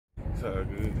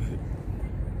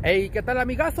Hey, ¿qué tal,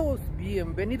 amigazos?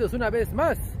 Bienvenidos una vez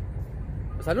más.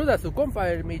 Los saluda su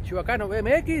compa el michoacano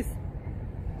MX.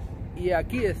 Y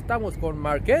aquí estamos con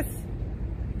Márquez,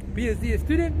 PSD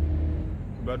student.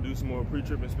 About to do some more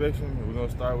pre-trip inspection, and we're gonna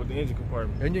start with the engine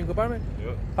compartment. Engine compartment?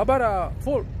 Yep. How about a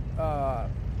full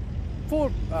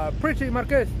pre-trip,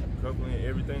 Márquez? Coupling,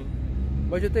 everything.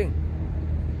 What do you think?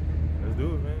 Let's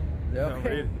do it, man. Yeah, I'm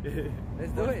okay. ready.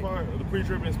 Let's do First it. part of the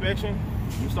pre-trip inspection,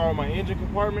 I'm gonna start with my engine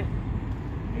compartment.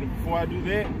 And before I do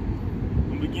that, I'm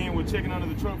gonna begin with checking under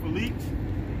the trunk for leaks.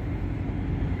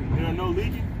 There are no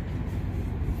leaking.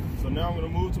 So now I'm gonna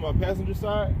move to my passenger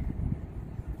side.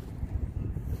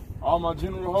 All my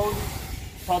general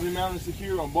hoses probably mounted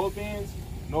secure on both ends.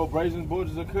 No abrasions,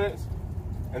 bulges, or cuts,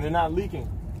 and they're not leaking.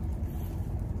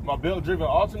 My belt-driven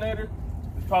alternator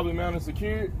is probably mounted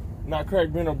secured, not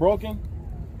cracked, bent, or broken,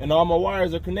 and all my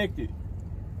wires are connected.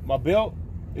 My belt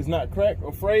is not cracked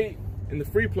or frayed, and the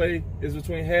free play is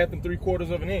between 1/2 and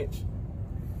 3/4 of an inch.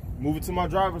 Move it to my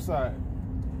driver's side.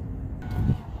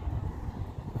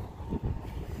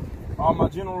 All my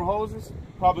general hoses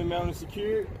probably mounted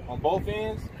secured on both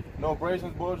ends. No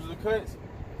abrasions, bulges, or cuts,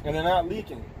 and they're not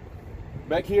leaking.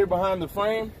 Back here behind the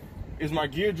frame is my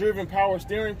gear-driven power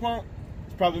steering pump.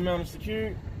 It's probably mounted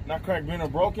secured, not cracked, bent, or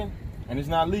broken, and it's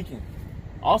not leaking.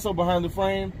 Also behind the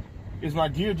frame is my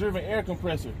gear-driven air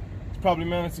compressor. It's probably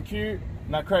mounted secured,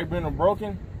 not cracked, bent, or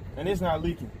broken, and it's not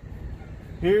leaking.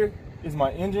 Here is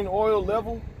my engine oil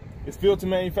level. It's filled to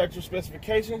manufacturer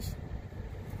specifications.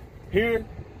 Here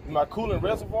is my coolant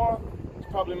reservoir. It's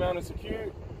probably mounted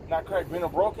secured, not cracked, bent, or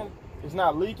broken. It's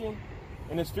not leaking,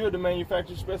 and it's filled to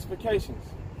manufacturer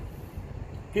specifications.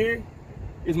 Here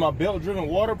is my belt-driven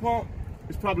water pump.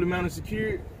 It's probably mounted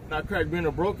secured, not cracked, bent,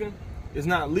 or broken. It's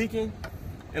not leaking,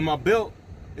 and my belt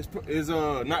is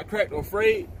not cracked or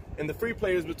frayed, and the free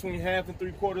play is between 1/2 and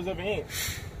 3/4 of an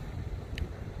inch.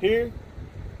 Here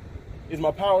is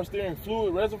my power steering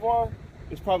fluid reservoir.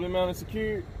 It's probably mounted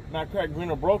secured, not cracked,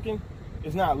 bent, or broken.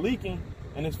 It's not leaking,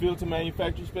 and it's filled to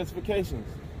manufacturer specifications.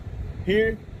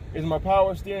 Here is my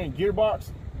power steering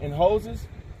gearbox and hoses,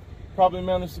 probably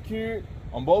mounted secured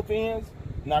on both ends,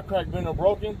 not cracked, bent, or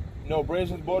broken, no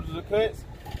abrasions, bulges, or cuts,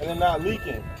 and they're not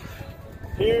leaking.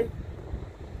 Here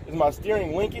is my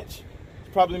steering linkage.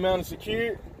 It's probably mounted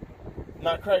secured,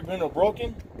 not cracked, bent, or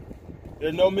broken.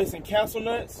 There's no missing castle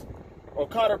nuts or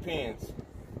cotter pins.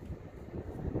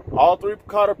 All 3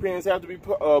 cotter pins have to be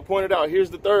pointed out.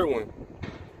 Here's the 3rd one.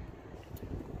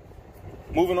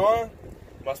 Moving on,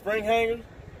 my spring hangers,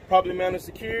 probably mounted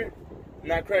secured,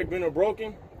 not cracked, bent, or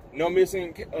broken, no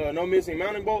missing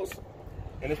mounting bolts,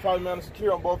 and it's probably mounted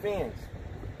secure on both ends.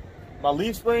 My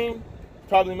leaf spring,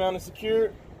 probably mounted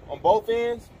secured on both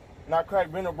ends, not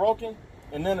cracked, bent, or broken,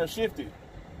 and none are shifted.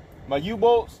 My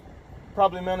U-bolts,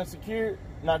 probably mounted secured,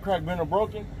 not cracked, bent, or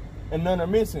broken, and none are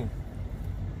missing.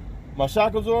 My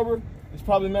shock absorber is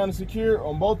probably mounted secure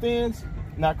on both ends,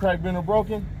 not cracked, bent, or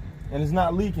broken, and it's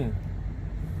not leaking.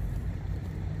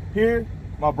 Here,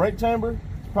 my brake chamber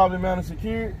is probably mounted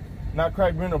secured, not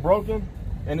cracked, bent, or broken,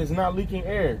 and it's not leaking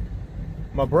air.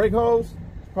 My brake hose is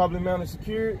probably mounted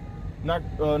secured,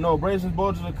 no abrasions,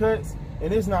 bulges, or cuts,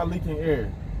 and it's not leaking air.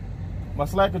 My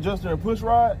slack adjuster and push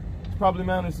rod is probably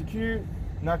mounted secured,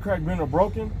 not cracked, bent, or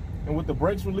broken, and with the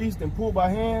brakes released and pulled by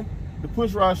hand, the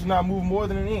push rod should not move more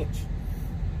than an inch.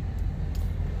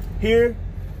 Here,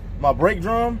 my brake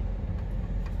drum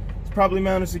is probably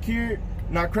mounted secured,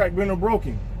 not cracked, bent, or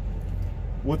broken.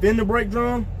 Within the brake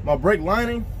drum, my brake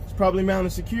lining is probably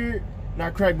mounted secured,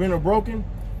 not cracked, bent, or broken,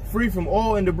 free from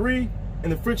oil and debris,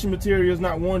 and the friction material is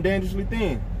not worn dangerously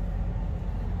thin.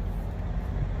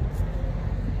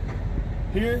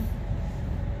 Here,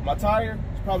 my tire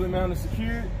is probably mounted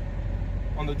secured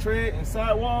on the tread and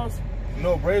sidewalls,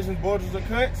 no abrasions, bulges, or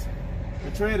cuts.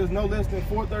 The tread is no less than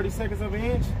 4/32 of an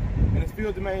inch, and it's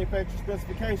filled to manufacturer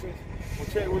specifications when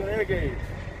checked with an air gauge.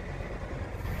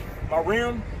 My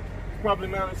rim is probably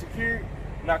mounted secured,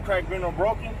 not cracked, bent, or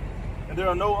broken, and there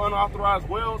are no unauthorized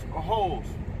welds or holes.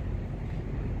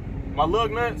 My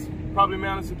lug nuts probably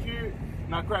mounted secured,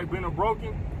 not cracked, bent, or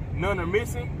broken, none are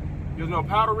missing. There's no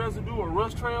powder residue or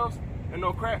rust trails, and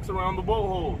no cracks around the bolt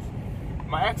holes.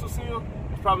 My axle seal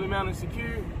is probably mounted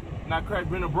secured, not cracked,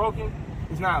 bent, or broken.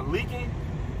 It's not leaking.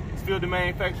 It's filled to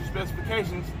manufacturer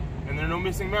specifications, and there are no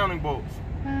missing mounting bolts.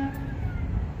 And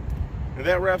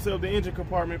that wraps up the engine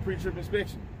compartment pre-trip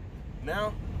inspection.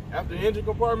 Now, after the engine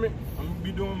compartment, I'm gonna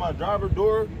be doing my driver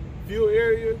door fuel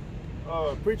area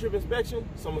pre-trip inspection.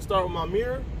 So I'm gonna start with my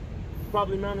mirror,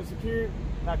 probably mounted secured,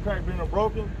 not cracked, bent, or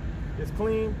broken. It's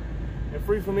clean and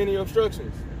free from any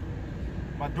obstructions.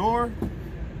 My door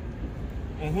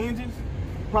and hinges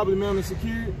probably mounted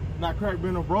secured, not cracked,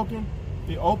 bent, or broken.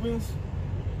 It opens,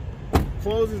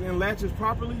 closes, and latches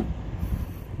properly.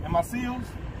 And my seals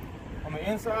on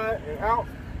the inside and out,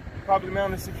 probably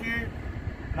mounted secured,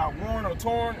 not worn or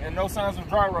torn, and no signs of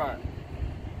dry rot.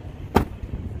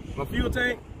 My fuel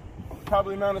tank,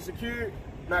 probably mounted secured,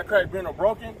 not cracked, bent, or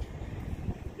broken.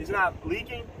 It's not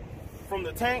leaking from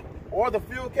the tank or the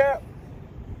fuel cap,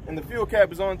 and the fuel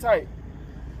cap is on tight.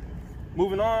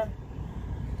 Moving on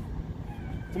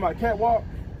to my catwalk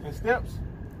and steps,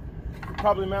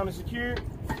 probably mounted secured,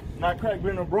 not cracked,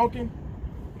 bent, or broken.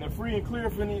 And they're free and clear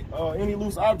for any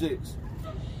loose objects.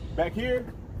 Back here,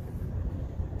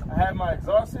 I have my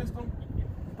exhaust system,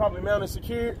 probably mounted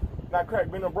secured, not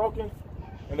cracked, bent, or broken,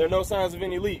 and there are no signs of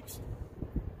any leaks.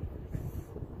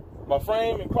 My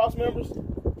frame and cross members,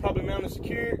 probably mounted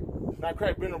secured, not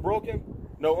cracked, bent, or broken,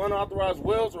 no unauthorized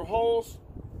welds or holes,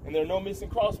 and there are no missing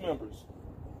cross members.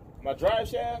 My drive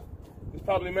shaft is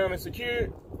probably mounted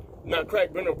secured, not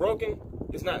cracked, bent, or broken.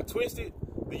 It's not twisted.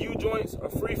 The U-joints are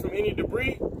free from any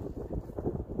debris.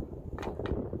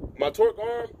 My torque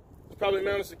arm is probably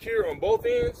mounted secure on both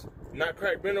ends, not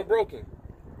cracked, bent, or broken.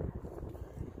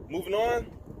 Moving on.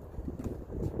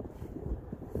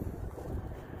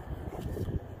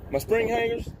 My spring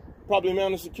hangers, probably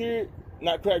mounted secured,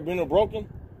 not cracked, bent, or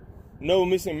broken. No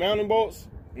missing mounting bolts,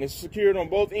 and it's secured on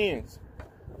both ends.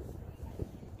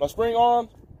 My spring arms,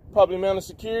 probably mounted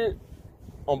secured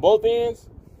on both ends,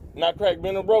 not cracked,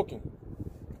 bent, or broken.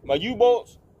 My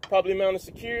U-bolts, probably mounted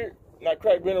secured, not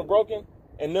cracked, bent, or broken,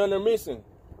 and none are missing.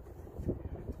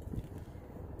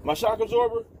 My shock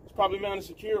absorber is probably mounted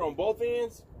secure on both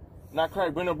ends, not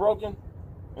cracked, bent, or broken,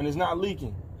 and is not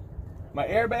leaking. My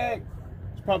airbag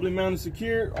is probably mounted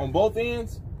secure on both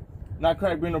ends, not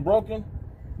cracked, bent, or broken,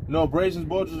 no abrasions,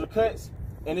 bulges, or cuts,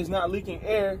 and it's not leaking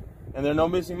air, and there are no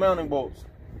missing mounting bolts.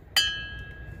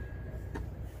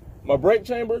 My brake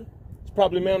chamber is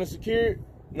probably mounted secured,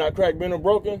 not cracked, bent, or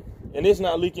broken, and it's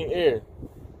not leaking air.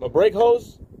 My brake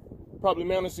hose, probably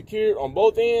mounted secured on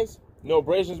both ends, no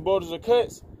abrasions, bulges, or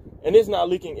cuts, and it's not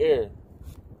leaking air.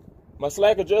 My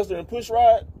slack adjuster and push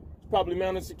rod is probably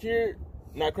mounted secured,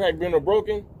 not cracked, bent, or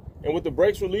broken, and with the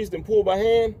brakes released and pulled by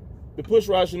hand, the push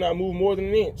rod should not move more than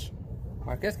an inch.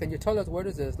 Marquez, can you tell us where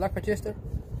is the slack adjuster?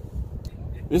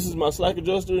 This is my slack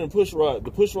adjuster and push rod.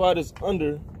 The push rod is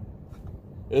under.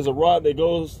 There's a rod that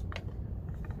goes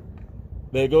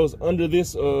under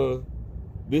this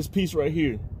this piece right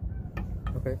here.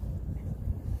 Okay.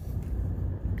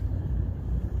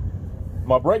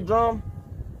 My brake drum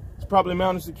is probably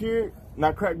mounted secured,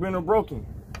 not cracked, bent, or broken.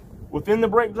 Within the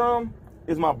brake drum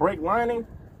is my brake lining.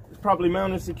 It's probably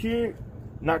mounted secured,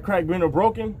 not cracked, bent, or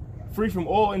broken, free from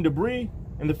oil and debris,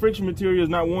 and the friction material is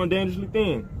not worn dangerously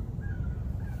thin.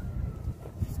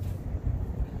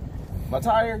 My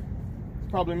tire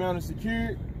is probably mounted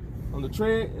secured on the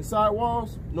tread and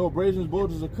sidewalls, no abrasions,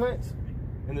 bulges, or cuts,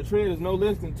 and the tread is no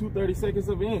less than 2/32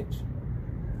 of an inch.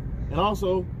 And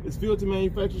also, it's filled to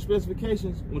manufacturer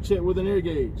specifications when checked with an air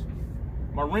gauge.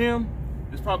 My rim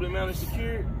is probably mounted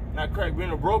secured, not cracked,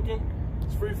 bent, or broken.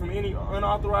 It's free from any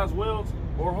unauthorized welds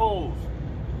or holes.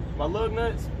 My lug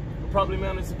nuts are probably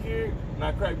mounted secured,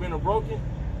 not cracked, bent, or broken.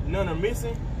 None are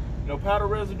missing. No powder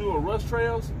residue or rust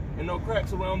trails, and no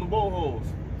cracks around the bolt holes.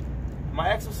 My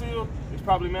axle seal is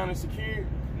probably mounted secured,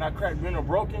 not cracked, bent, or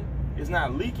broken. It's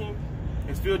not leaking.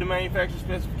 It's filled to manufacturer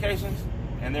specifications,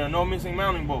 and there are no missing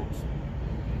mounting bolts.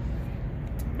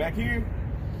 Back here,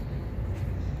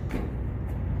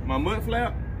 my mud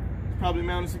flap is probably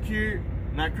mounted secured,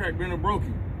 not cracked, bent, or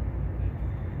broken.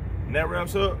 And that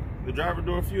wraps up the driver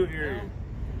door fuel area.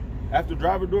 After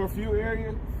driver door fuel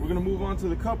area, we're gonna move on to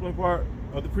the coupling part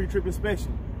of the pre-trip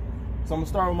inspection. So I'm gonna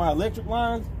start with my electric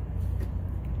lines.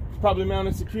 It's probably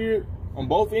mounted secured on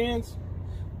both ends.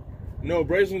 No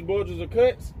abrasions, bulges, or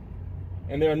cuts,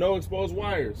 and there are no exposed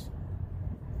wires.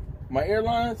 My air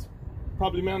lines,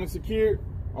 probably mounted secured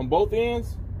on both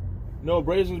ends. No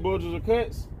abrasions, bulges, or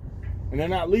cuts, and they're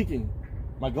not leaking.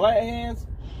 My glad hands,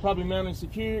 probably mounted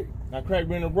secured, not cracked,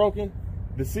 bent, or broken.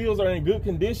 The seals are in good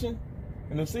condition,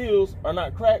 and the seals are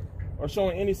not cracked or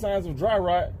showing any signs of dry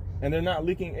rot, and they're not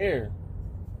leaking air.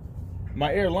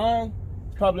 My air line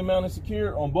is probably mounted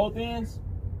secure on both ends.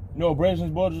 No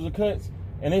abrasions, bulges, or cuts,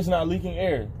 and it's not leaking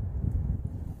air.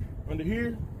 Under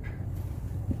here,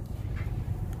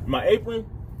 my apron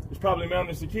is probably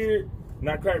mounted secured,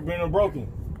 not cracked, bent, or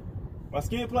broken. My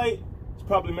skid plate is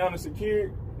probably mounted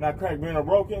secured, not cracked, bent, or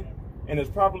broken, and is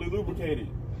properly lubricated.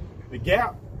 The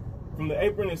gap from the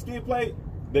apron and skid plate,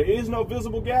 there is no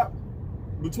visible gap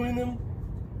between them.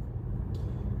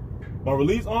 My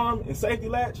release arm and safety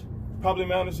latch, probably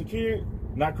mounted secured,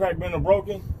 not cracked, bent, or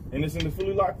broken, and it's in the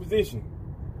fully locked position.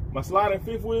 My sliding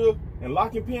fifth wheel and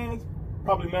locking pins,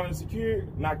 properly mounted and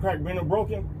secured, not cracked, bent, or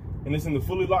broken, and it's in the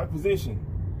fully locked position.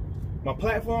 My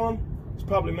platform is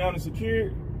properly mounted and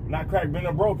secured, not cracked, bent,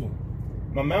 or broken.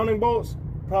 My mounting bolts,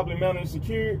 properly mounted and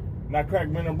secured, not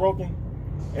cracked, bent, or broken,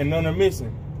 and none are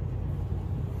missing.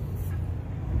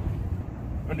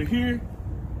 Under here,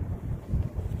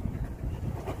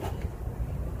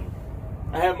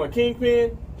 I have my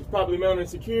kingpin, it's properly mounted and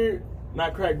secured,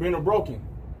 not cracked, bent, or broken.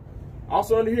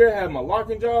 Also under here, I have my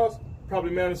locking jaws,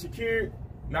 properly mounted and secured,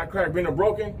 not cracked, bent, or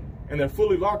broken, and they're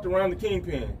fully locked around the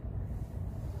kingpin.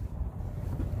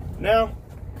 Now,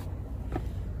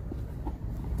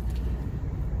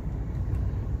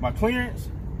 my clearance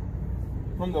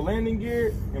from the landing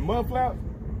gear and mud flap,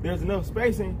 there's enough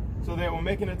spacing so that when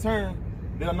making a turn,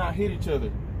 they'll not hit each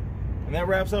other. And that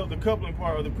wraps up the coupling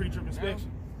part of the pre-trip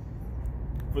inspection.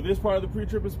 For this part of the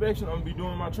pre-trip inspection, I'm gonna be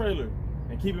doing my trailer.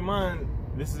 And keep in mind,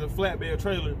 this is a flatbed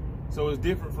trailer, so it's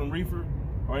different from reefer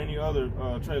or any other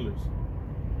trailers.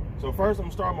 So first, I'm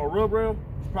gonna start my rub rail.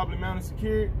 It's properly mounted,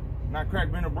 secured, not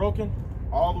cracked, bent, or broken,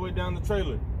 all the way down the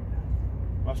trailer.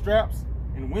 My straps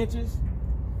and winches,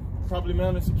 properly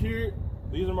mounted, secured.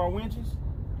 These are my winches,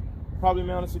 properly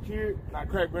mounted, secured, not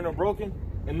cracked, bent, or broken,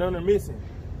 and none are missing.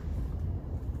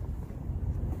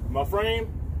 My frame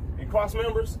and cross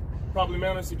members, properly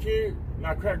mounted, secured,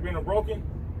 not cracked, bent, or broken,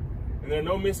 and there are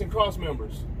no missing cross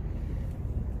members.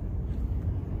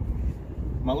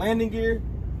 My landing gear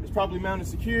is properly mounted,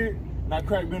 secured, not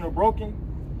cracked, bent, or broken.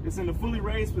 It's in the fully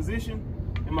raised position,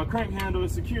 and my crank handle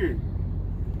is secured.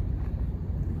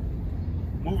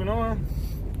 Moving on.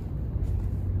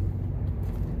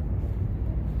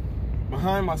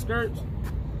 Behind my skirts,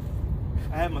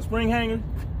 I have my spring hanger,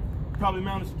 properly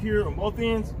mounted, secure on both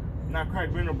ends, not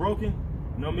cracked, bent, or broken,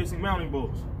 no missing mounting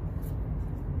bolts.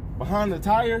 Behind the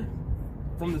tire,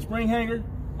 from the spring hanger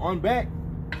on back,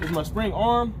 is my spring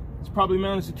arm. It's properly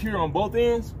mounted, secure on both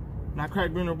ends, not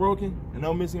cracked, bent, or broken, and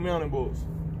no missing mounting bolts.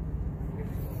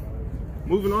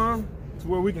 Moving on to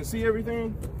where we can see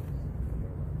everything.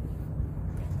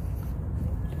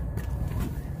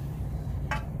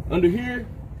 Under here,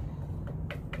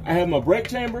 I have my brake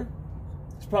chamber.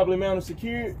 It's properly mounted,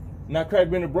 secured, not cracked,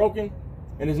 bent, or broken,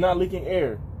 and it's not leaking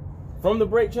air. From the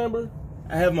brake chamber,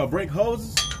 I have my brake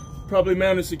hoses, properly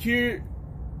mounted, secured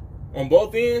on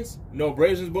both ends, no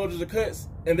abrasions, bulges, or cuts,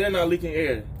 and they're not leaking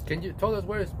air. Can you tell us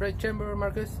where is brake chamber,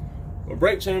 Marcus? My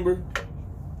brake chamber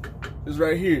is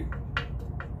right here.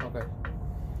 Okay.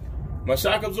 My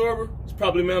shock absorber is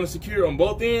properly mounted, secure on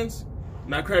both ends,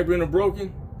 not cracked, bent, or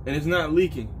broken, and it's not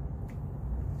leaking.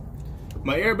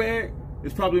 My airbag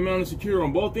is properly mounted, secure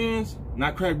on both ends,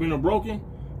 not cracked, bent, or broken,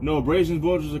 no abrasions,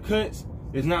 bulges, or cuts,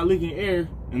 it's not leaking air,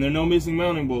 and there are no missing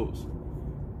mounting bolts.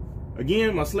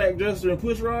 Again, my slack adjuster and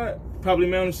push rod, properly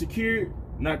mounted, secured,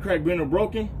 not cracked, bent, or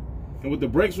broken, and with the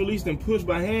brakes released and pushed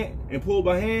by hand and pulled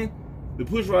by hand, the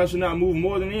push rod should not move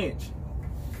more than an inch.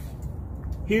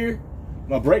 Here,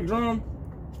 my brake drum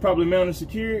is properly mounted,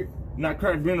 secured, not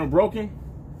cracked, bent, or broken.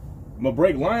 My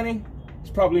brake lining is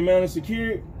properly mounted,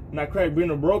 secured, not cracked,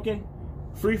 bent, or broken,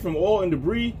 free from oil and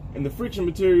debris, and the friction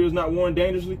material is not worn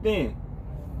dangerously thin.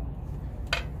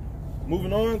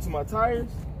 Moving on to my tires.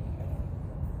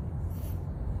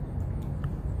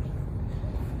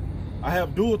 I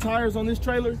have dual tires on this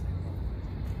trailer.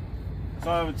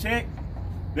 So I have a check.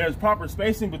 There's proper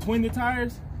spacing between the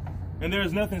tires, and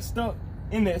there's nothing stuck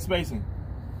in that spacing.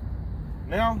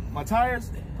 Now, my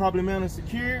tires, properly mounted,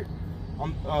 secured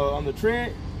on the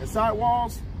tread and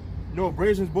sidewalls, no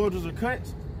abrasions, bulges, or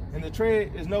cuts, and the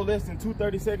tread is no less than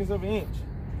 2/32 of an inch.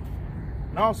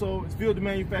 And also, it's filled to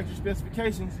manufacturer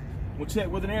specifications when checked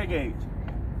with an air gauge.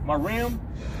 My rim,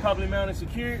 properly mounted,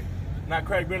 secured, not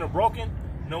cracked, bent, or broken,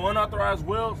 no unauthorized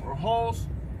welds or holes.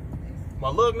 My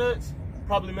lug nuts,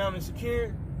 properly mounted,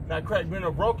 secured, not cracked, bent,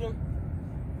 or broken,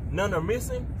 none are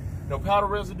missing, no powder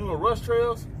residue or rust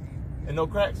trails, and no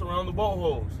cracks around the bolt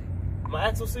holes. My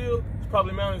axle seal is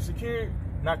properly mounted, secured,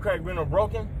 not cracked, bent, or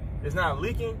broken, it's not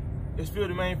leaking, it's filled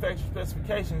to manufacturer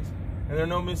specifications, and there are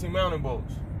no missing mounting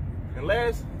bolts. And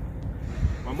last,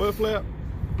 my mud flap,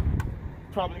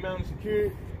 properly mounted,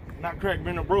 secured, not cracked,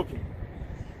 bent, or broken.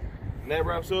 And that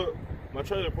wraps up my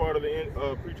trailer part of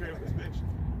the pre-trip inspection.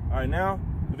 All right, now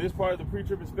for this part of the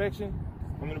pre-trip inspection,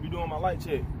 I'm going to be doing my light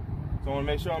check. So I want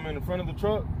to make sure I'm in the front of the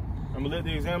truck. I'm going to let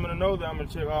the examiner know that I'm going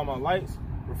to check all my lights,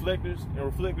 reflectors, and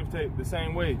reflective tape the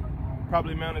same way.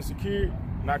 Properly mounted, secured,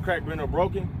 not cracked, bent, or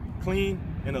broken, clean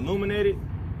and illuminated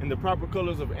in the proper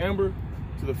colors of amber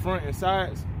to the front and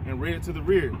sides and red to the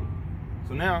rear.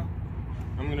 So now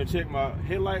I'm going to check my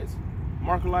headlights,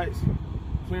 marker lights,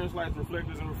 clearance lights,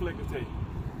 reflectors, and reflective tape.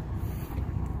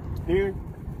 Here,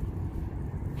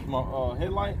 my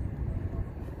headlight,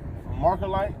 my marker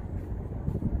light,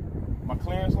 my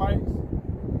clearance lights.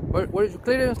 What is your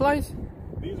clearance lights?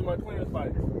 These are my clearance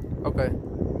lights. Okay.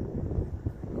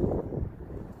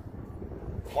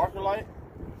 Marker light.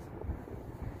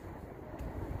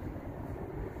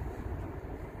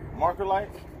 Marker light.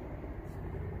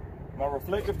 My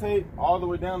reflective tape all the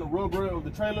way down the rub rail of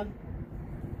the trailer.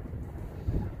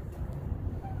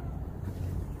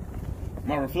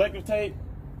 My reflective tape.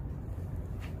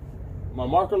 My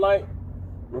marker light.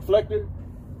 Reflector.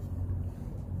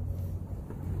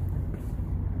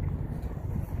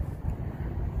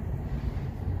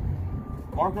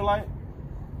 Marker light.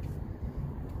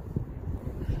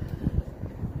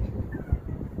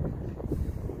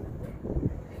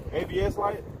 ABS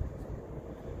light.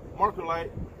 Marker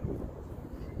light.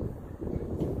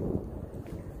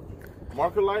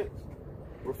 Marker light.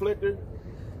 Reflector.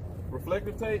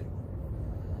 Reflective tape.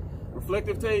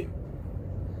 Reflective tape.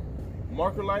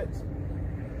 Marker lights.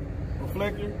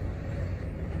 Reflector.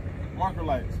 Marker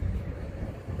lights.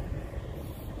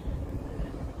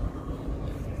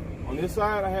 On this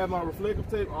side, I have my reflective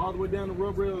tape all the way down the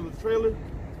rub rail of the trailer.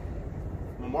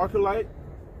 My marker light.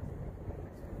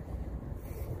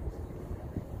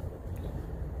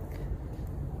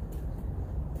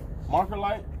 Marker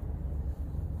light.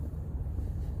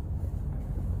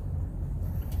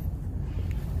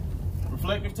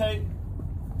 Reflective tape.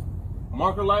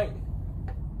 Marker light.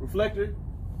 Reflector.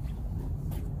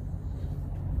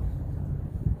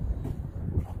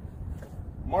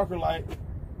 Marker light.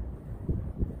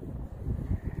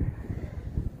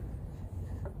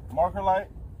 Marker light,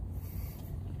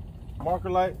 marker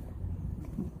light,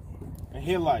 and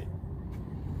headlight.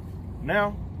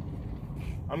 Now,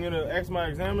 I'm gonna ask my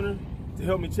examiner to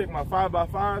help me check my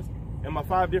 5x5s and my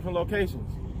 5 different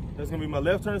locations. That's gonna be my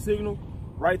left turn signal,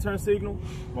 right turn signal,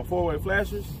 my 4-way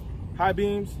flashers, high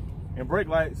beams, and brake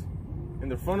lights in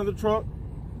the front of the truck,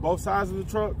 both sides of the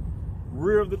truck,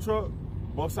 rear of the truck,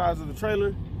 both sides of the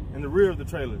trailer, and the rear of the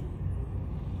trailer.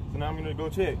 So now I'm gonna go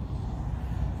check.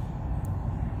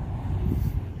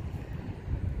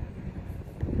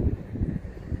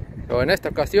 En esta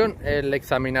ocasión el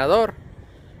examinador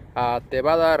te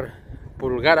va a dar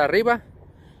pulgar arriba.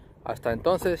 Hasta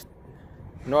entonces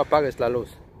no apagues la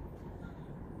luz.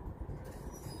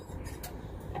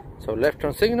 So left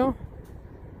turn signal,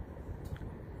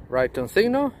 right turn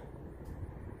signal,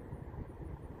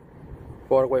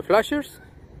 4-way flashers,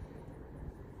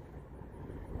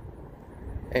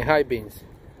 and high beams.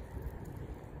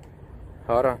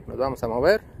 Ahora nos vamos a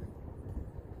mover.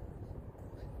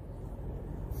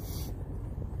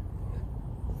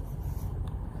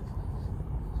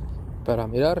 Para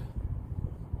mirar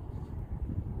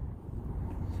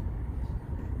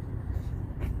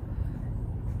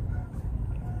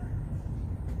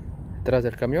detrás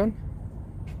del camión.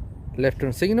 Left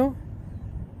turn signal,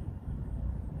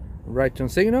 right turn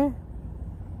signal,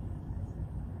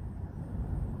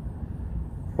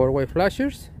 4-way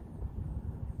flashers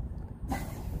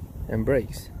and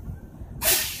brakes.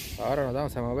 Ahora nos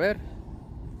vamos a mover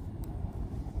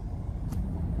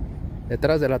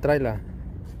detrás de la traila.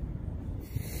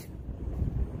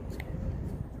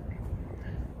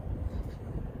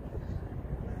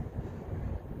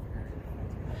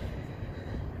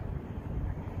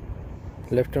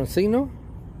 Left turn signal,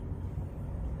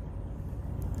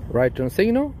 right turn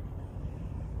signal,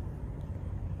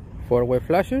 4-way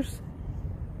flashers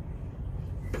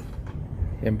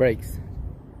and brakes.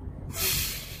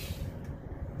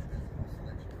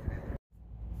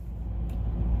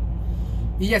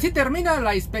 Y así termina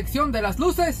la inspección de las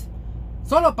luces.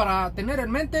 Solo para tener en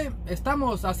mente,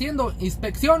 estamos haciendo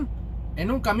inspección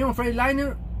en un camión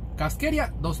Freightliner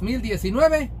Kasterke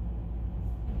 2019.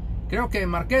 Creo que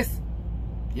Márquez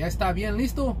ya está bien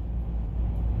listo.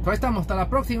 Pues estamos, hasta la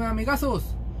próxima,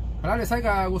 amigazos. Ojalá les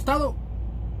haya gustado.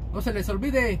 No se les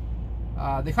olvide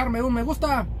dejarme un me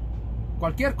gusta.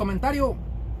 Cualquier comentario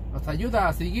nos ayuda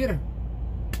a seguir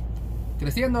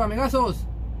creciendo, amigazos.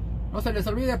 No se les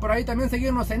olvide por ahí también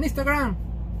seguirnos en Instagram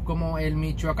como el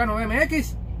Michoacano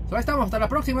MX. Pues estamos, hasta la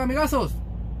próxima, amigazos.